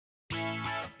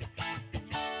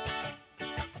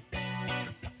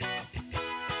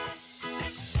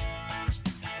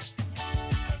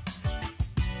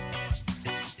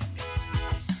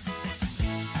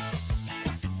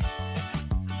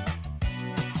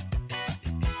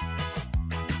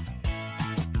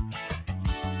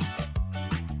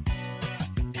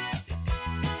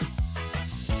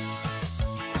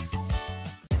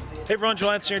Hey everyone,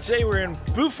 Joel Anson here. Today we're in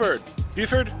Buford,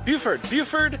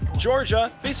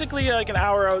 Georgia, basically like an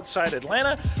hour outside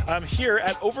Atlanta. I'm here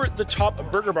at Over the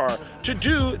Top Burger Bar to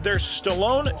do their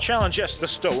Stallone challenge. Yes, the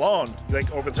Stallone, like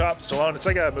Over the Top Stallone. It's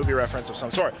like a movie reference of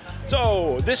some sort.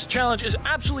 So this challenge is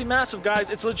absolutely massive, guys.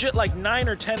 It's legit like 9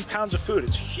 or 10 pounds of food.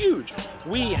 It's huge.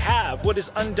 We have what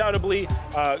is undoubtedly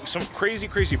some crazy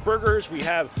burgers. We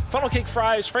have funnel cake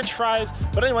fries, French fries.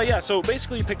 But anyway, yeah, so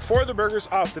basically you pick 4 of the burgers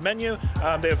off the menu.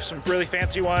 They have some really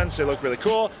fancy ones. They look really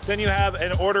cool. Then you have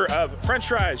an order of French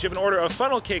fries. You have an order of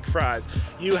funnel cake fries.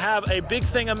 You have a big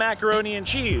thing of macaroni and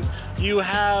cheese. You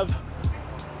have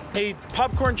a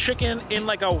popcorn chicken in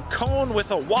like a cone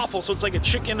with a waffle, so it's like a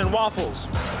chicken and waffles.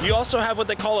 You also have what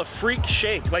they call a freak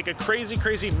shake, like a crazy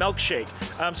milkshake.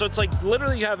 So it's like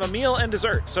literally you have a meal and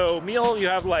dessert. So meal, you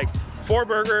have like 4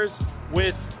 burgers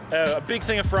with a big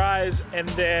thing of fries, and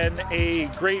then a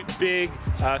great big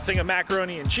thing of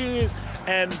macaroni and cheese,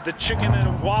 and the chicken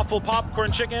and waffle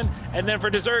popcorn chicken, and then for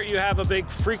dessert you have a big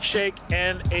freak shake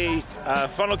and a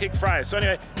funnel cake fries. So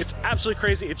anyway, it's absolutely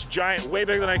crazy. It's giant, way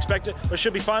bigger than I expected, but it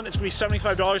should be fun. It's gonna be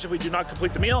 $75 if we do not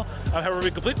complete the meal. However, if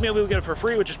we complete the meal, we'll get it for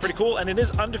free, which is pretty cool, and it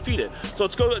is undefeated. So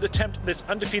let's go attempt this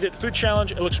undefeated food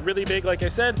challenge. It looks really big, like I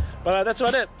said, but that's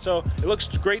about it. So it looks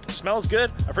great, smells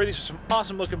good. I've heard these are some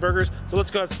awesome looking burgers, so let's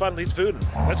go have some fun with these food.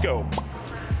 Let's go.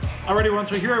 Alrighty, once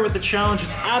we're here with the challenge,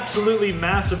 it's absolutely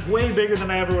massive, way bigger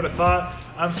than I ever would have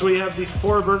thought. So we have the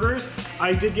 4 burgers.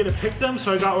 I did get to pick them,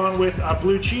 so I got one with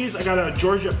blue cheese. I got a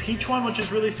Georgia peach one, which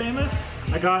is really famous.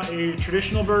 I got a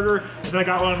traditional burger, and then I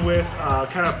got one with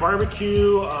kind of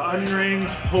barbecue, onion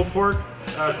rings, pulled pork,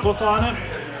 coleslaw on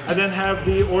it. I then have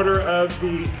the order of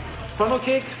the funnel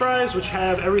cake fries, which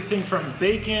have everything from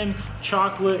bacon,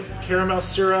 chocolate, caramel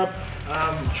syrup,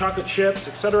 chocolate chips,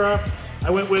 etc. I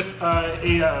went with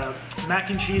a mac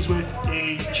and cheese with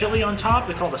a chili on top.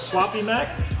 They call it a sloppy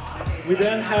mac. We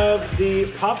then have the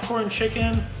popcorn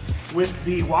chicken with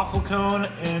the waffle cone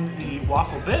and the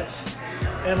waffle bits.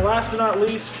 And last but not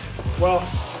least, well,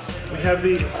 we have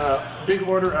the big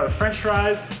order of French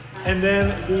fries, and then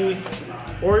the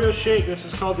Oreo shake. This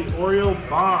is called the Oreo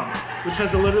Bomb, which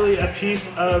has literally a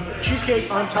piece of cheesecake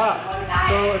on top.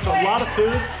 So it's a lot of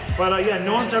food. But yeah,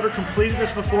 no one's ever completed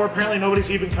this before. Apparently nobody's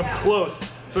even come close.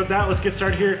 So with that, let's get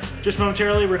started here just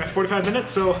momentarily. We're gonna have 45 minutes,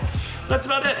 so that's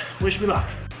about it. Wish me luck.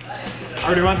 Alright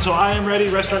everyone, so I am ready.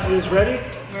 Restaurant is ready.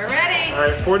 We're ready.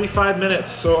 Alright, 45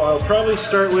 minutes. So I'll probably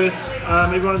start with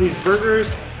maybe one of these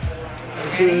burgers.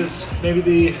 This is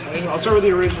maybe I think I'll start with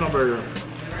the original burger.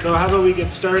 So how about we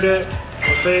get started?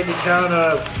 We'll say at the count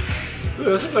of, ooh,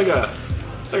 this looks like a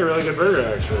really good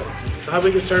burger actually. So how about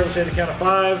we get started? We'll say at the count of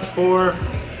 5, 4,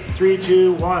 3,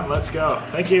 2, 1, let's go.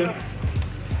 Thank you.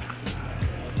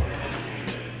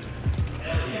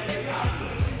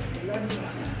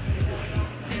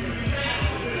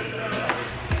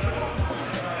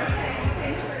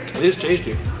 It is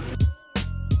tasty.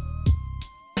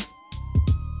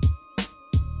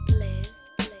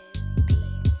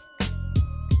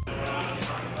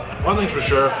 One thing's for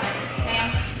sure,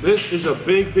 this is a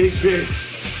big plate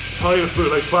of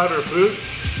food, like platter of food.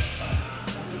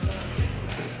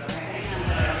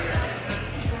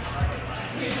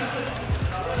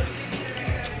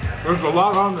 There's a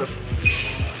lot on this.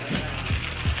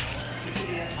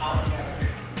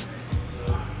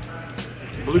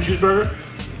 Blue cheeseburger.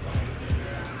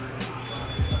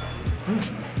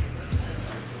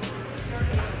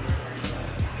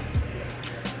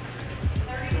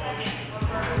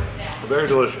 Very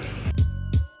delicious.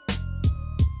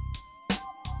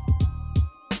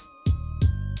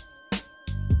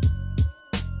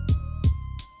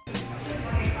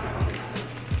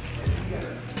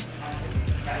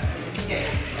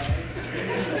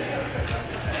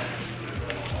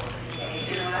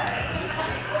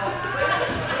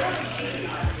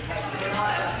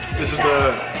 This is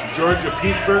the Georgia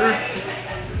peach burger.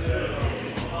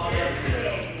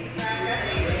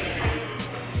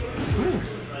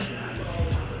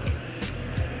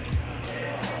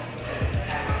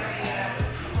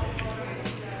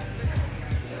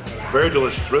 Very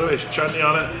delicious, really nice chutney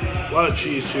on it. A lot of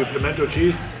cheese too, pimento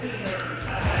cheese.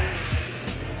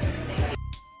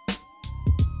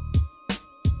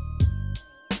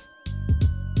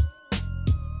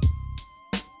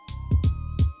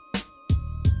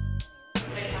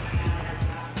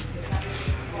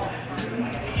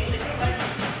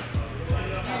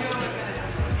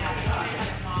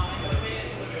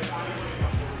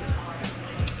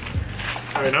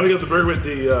 All right, now we got the burger with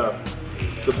the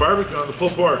barbecue on the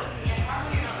pulled pork.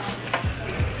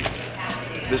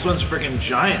 This one's freaking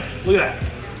giant. Look at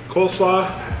that.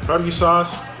 Coleslaw, barbecue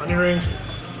sauce, onion rings.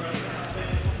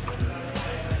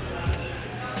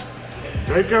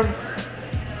 bacon.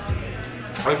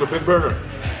 Like a big burger.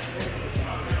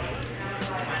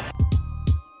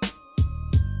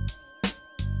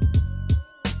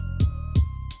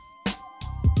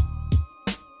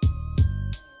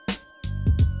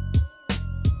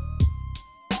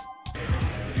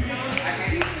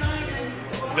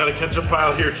 Got a ketchup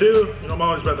pile here too. You know I'm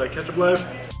always about that ketchup life.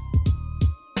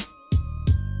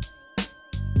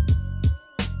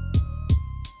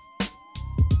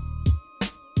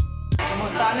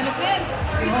 Almost 5 minutes in.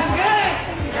 Doing good.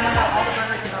 All the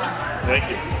burgers are on. Thank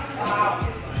you.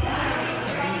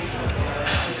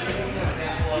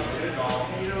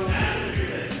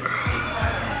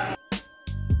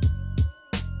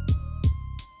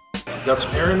 Got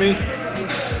some air in me.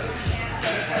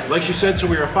 Like she said, so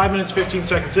we are 5 minutes, 15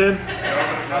 seconds in.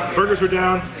 Burgers are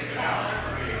down.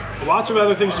 Lots of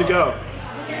other things to go.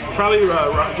 We'll probably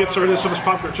get started with some of this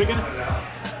popcorn chicken.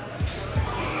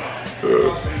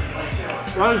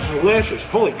 That is delicious.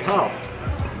 Holy cow.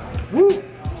 Woo!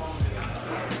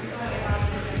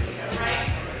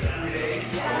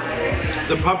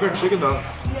 The popcorn chicken, though,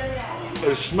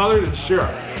 is smothered in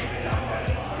syrup.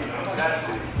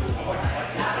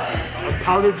 And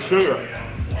powdered sugar.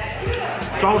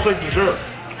 It's almost like dessert.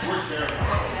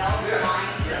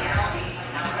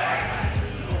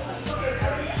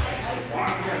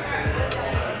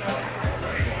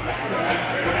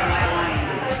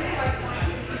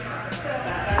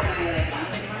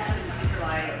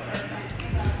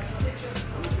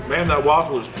 Man, that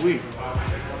waffle is sweet.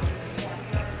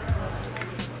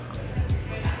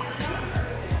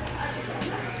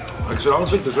 Like I said,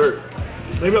 almost like dessert.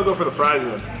 Maybe I'll go for the fries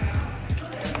then.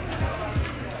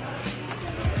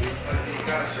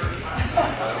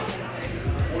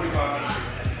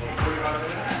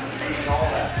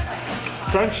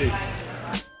 Crunchy.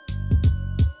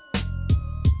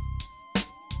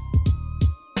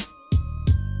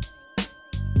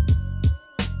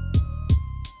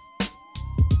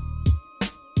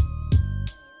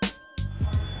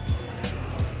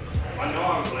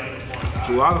 It's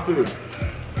a lot of food.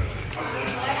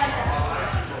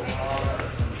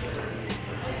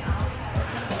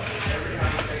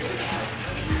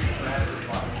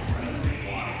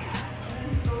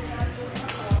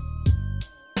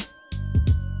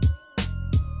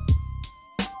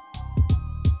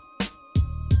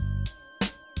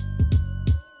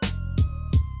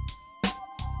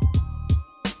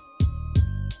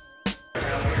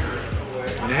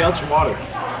 Inhaled some water.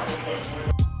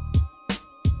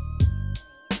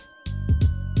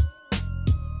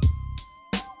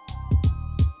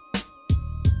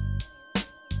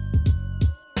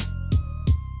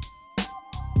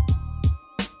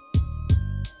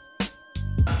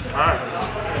 Alright,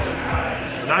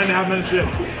 9.5 minutes in.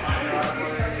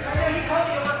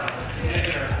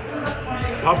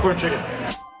 Popcorn chicken.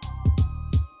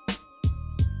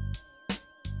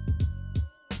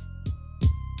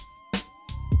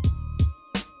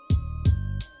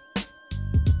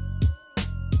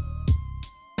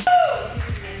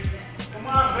 Come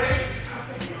on, babe.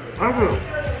 I will.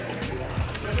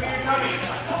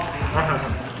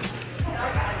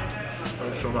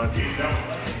 Thanks so much.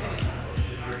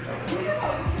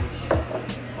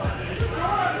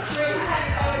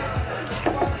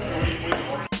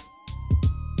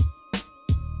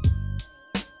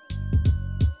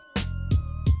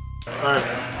 Alright,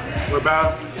 we're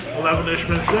about 11-ish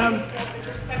minutes in.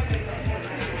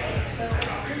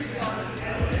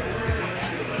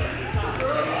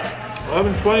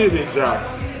 $11.20 to be exact.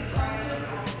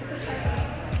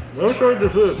 No shortage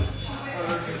of food.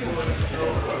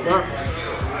 But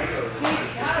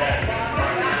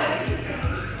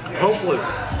hopefully,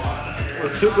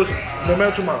 let's keep this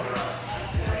momentum up.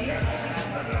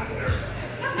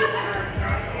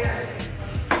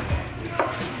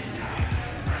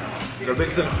 Got a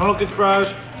big thin funnel cake fries,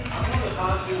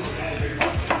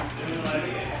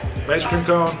 ice cream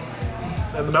cone,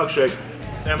 and the milkshake,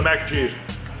 and the mac and cheese.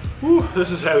 Whew, this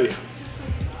is heavy.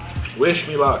 Wish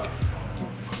me luck.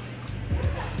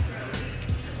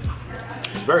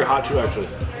 It's very hot too, actually.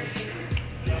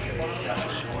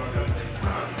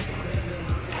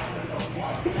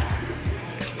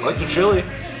 I like the chili.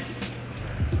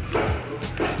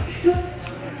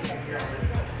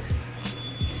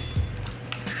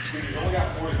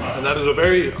 And that is a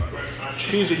very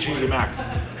cheesy mac.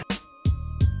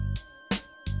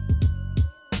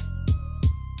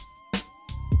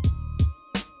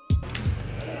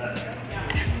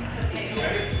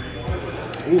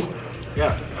 Ooh,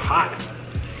 yeah, hot.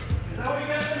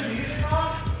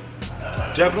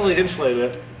 Definitely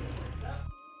insulated it.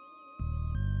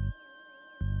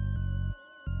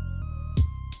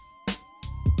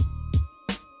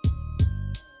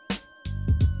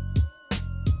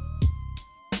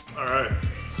 All right.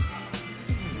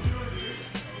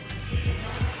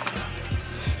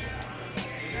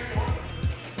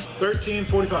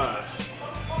 $13.45.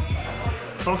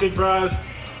 Pancake fries.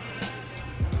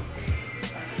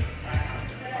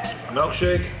 A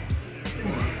milkshake.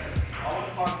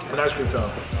 An ice cream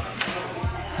cone.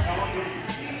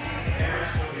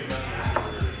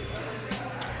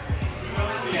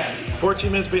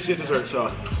 $14 basically a dessert, so.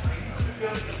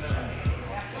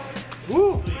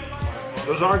 Woo!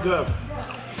 Those are good.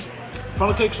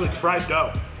 Funnel cake's like fried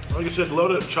dough. Like I said,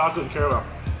 loaded with chocolate and caramel.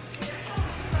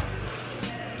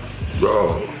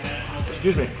 Bro.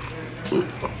 Excuse me.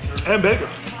 And bacon.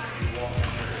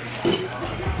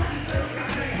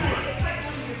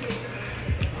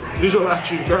 These are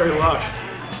actually very lush.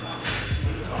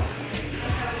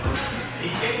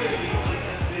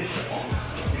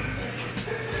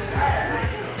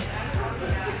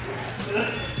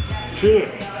 Cheers.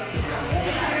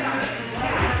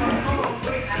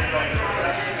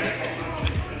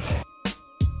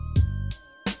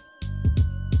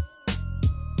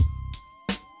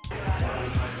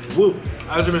 Woo,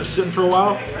 as I've been sitting for a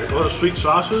while, a lot of sweet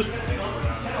sauces.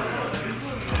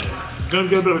 Gonna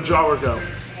get a bit of a jaw workout.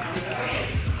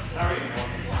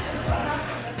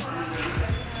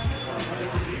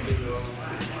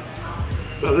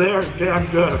 But they are damn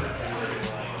good.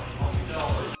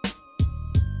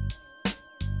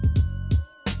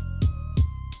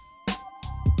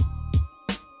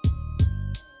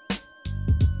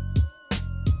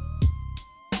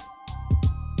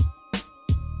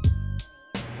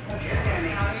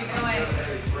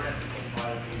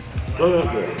 Look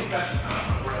at this.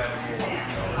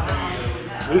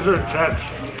 These are intense.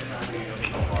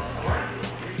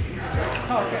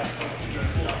 Okay.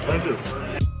 Thank you.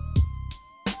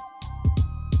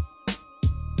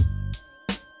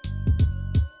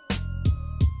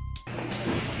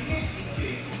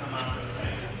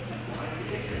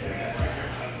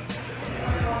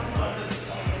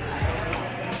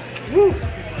 Woo!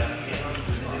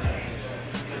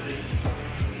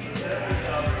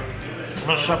 I'm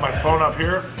gonna set my phone up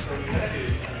here,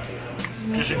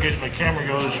 just in case my camera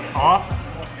goes off.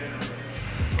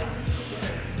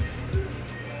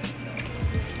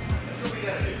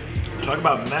 Talk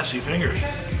about messy fingers.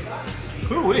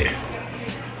 Ooh-wee.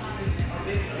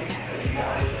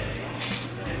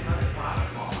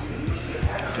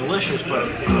 Delicious, but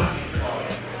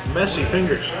messy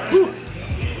fingers. Woo.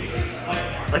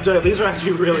 I tell you, these are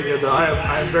actually really good though.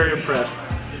 I am very impressed.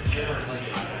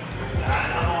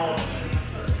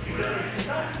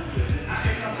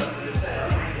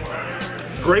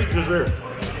 Great dessert.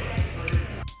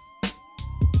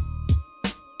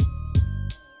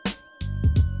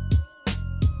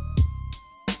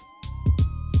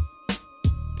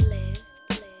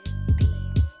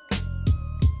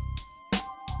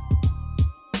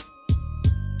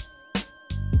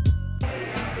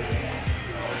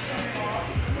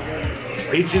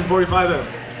 $18.45 in.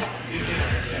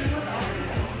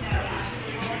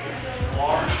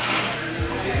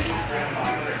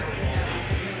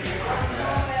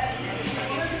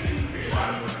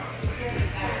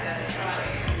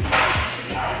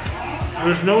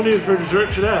 There's no need for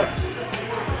dessert today.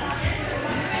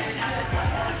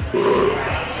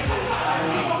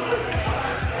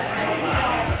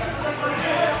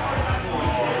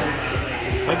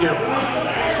 Thank you.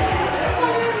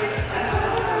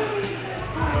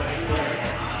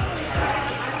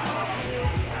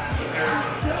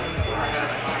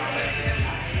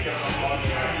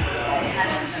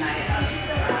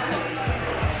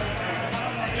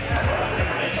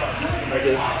 Thank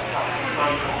you.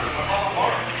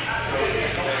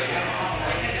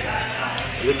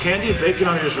 The candied bacon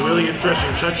on here is a really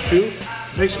interesting touch too.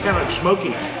 Makes it kind of like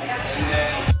smoky.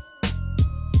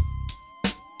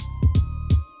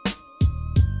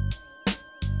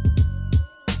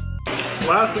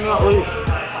 Last but not least,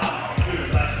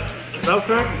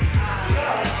 milkshake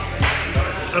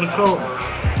and a cone.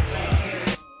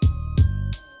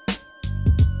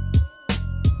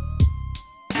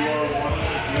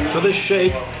 So this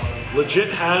shake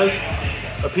legit has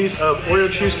a piece of Oreo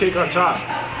cheesecake on top.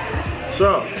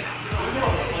 So,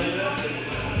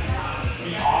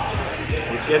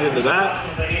 let's get into that.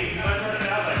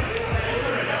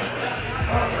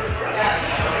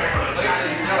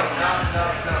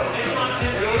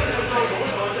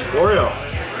 Oreo.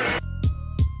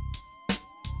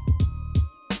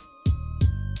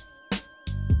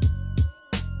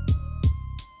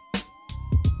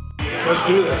 Let's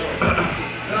do this.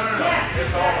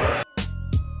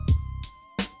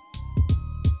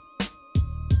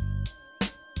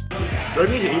 Do I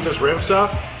need to eat this rim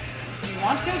stuff? If you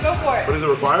want to, go for it. But is it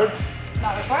required? It's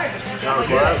not required, but you Not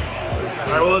definitely required. do. All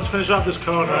right, well, let's finish off this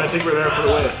cone, and I think we're there for the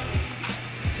win.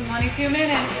 22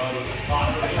 minutes.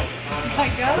 My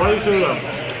God. 22 of them.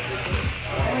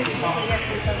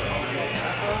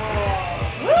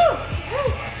 Woo!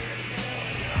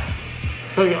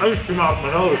 Taking ice cream off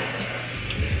my nose.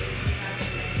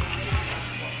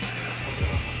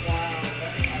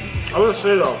 I would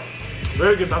say though,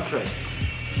 very good milkshake.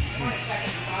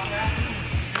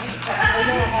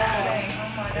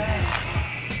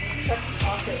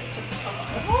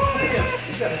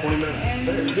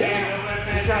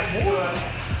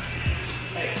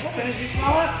 As soon as you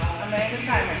smell it, I'm ready to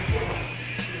timer.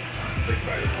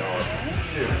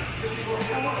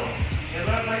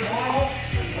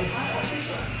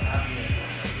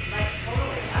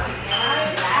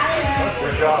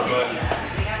 Good job, bud.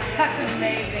 That's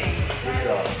amazing.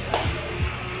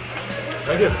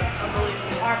 Thank you.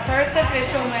 Our first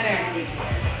official winner.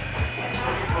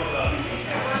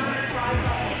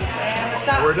 And the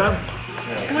stop. We're done.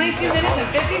 22 minutes and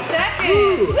 50 seconds.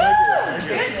 Woo! Woo!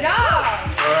 Good job.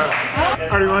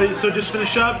 Alright, everybody, so just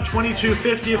finished up,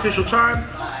 22:50 official time.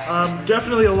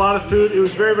 Definitely a lot of food. It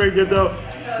was very, very good though.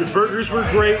 The burgers were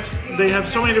great. They have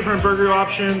so many different burger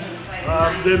options.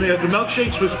 Then the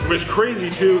milkshakes was crazy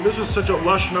too. This was such a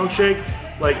lush milkshake,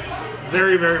 like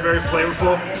very, very, very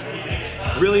flavorful.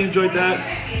 Really enjoyed that.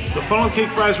 The funnel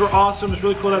cake fries were awesome. It's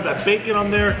really cool to have that bacon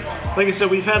on there. Like I said,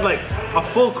 we've had like a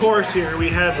full course here. We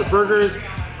had the burgers.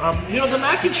 You know, the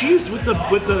mac and cheese with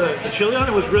the chili on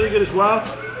it was really good as well.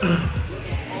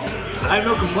 I have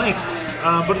no complaints.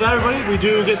 But with that, everybody, we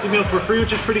do get the meal for free,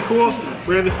 which is pretty cool.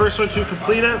 We're the first one to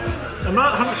complete it. I'm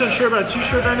not 100% sure about a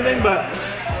t-shirt or anything, but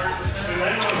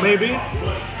maybe.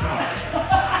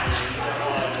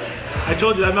 I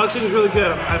told you that milkshake was really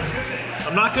good.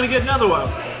 I'm not gonna get another one,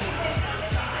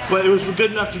 but it was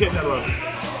good enough to get another one.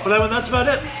 But that's about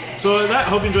it. So with that, I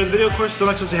hope you enjoyed the video. Of course, till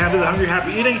next time, stay happy, hungry,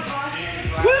 happy eating.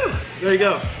 Woo! There you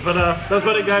go. But that's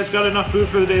about it, guys. Got enough food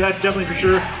for the day. That's definitely for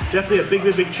sure. Definitely a big,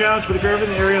 big, big challenge. But if you're ever in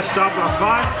the area, stop on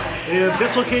by. They have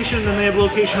this location, and then they have a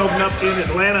location open up in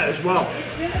Atlanta as well.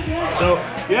 So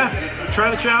yeah, try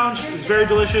the challenge. It's very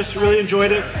delicious. Really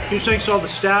enjoyed it. Huge thanks to all the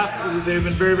staff. They've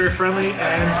been very, very friendly.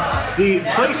 And the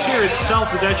place here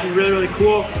itself is actually really, really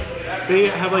cool. They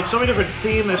have like so many different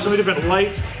themes. There's so many different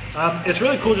lights. It's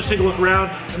really cool. Just take a look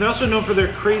around. And they're also known for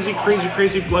their crazy, crazy,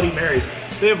 crazy Bloody Marys.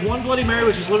 They have one Bloody Mary,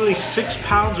 which is literally 6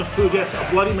 pounds of food. Yes, a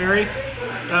Bloody Mary.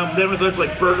 Then with those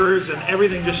like burgers and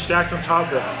everything just stacked on top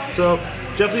of it. So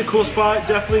definitely a cool spot.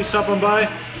 Definitely stop on by.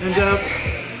 And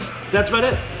that's about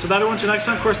it. So that everyone, until next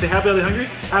time, of course, stay happy, healthy, hungry,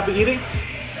 happy eating.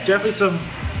 Definitely some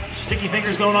sticky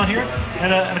fingers going on here.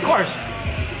 And of course,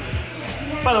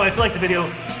 by the way, if you like the video,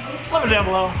 let me know down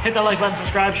below. Hit that like button,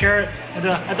 subscribe, share it. And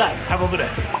at that, have a lovely day.